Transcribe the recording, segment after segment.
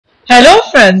Hello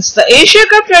friends, the Asia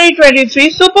Cup 2023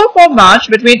 Super 4 match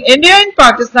between India and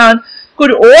Pakistan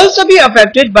could also be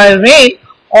affected by rain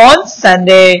on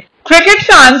Sunday. Cricket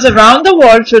fans around the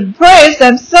world should brace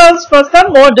themselves for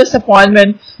some more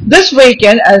disappointment this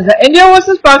weekend as the India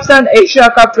vs Pakistan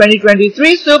Asia Cup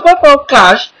 2023 Super 4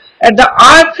 clash at the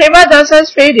R. Premadasa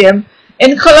Stadium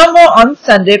in Colombo on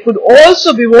Sunday could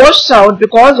also be washed out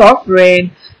because of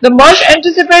rain. The much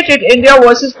anticipated India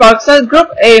vs Pakistan Group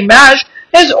A match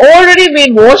has already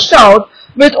been washed out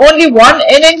with only one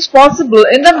innings possible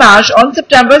in the match on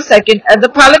September 2nd at the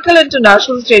Palakkal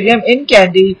International Stadium in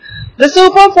Kandy. The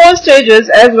Super 4 stages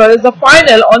as well as the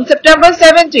final on September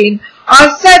 17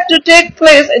 are set to take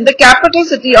place in the capital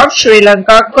city of Sri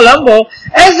Lanka, Colombo,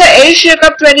 as the Asia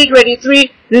Cup 2023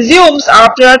 resumes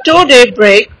after a two-day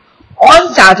break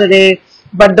on Saturday.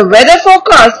 But the weather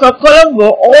forecast for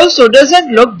Colombo also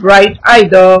doesn't look bright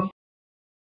either.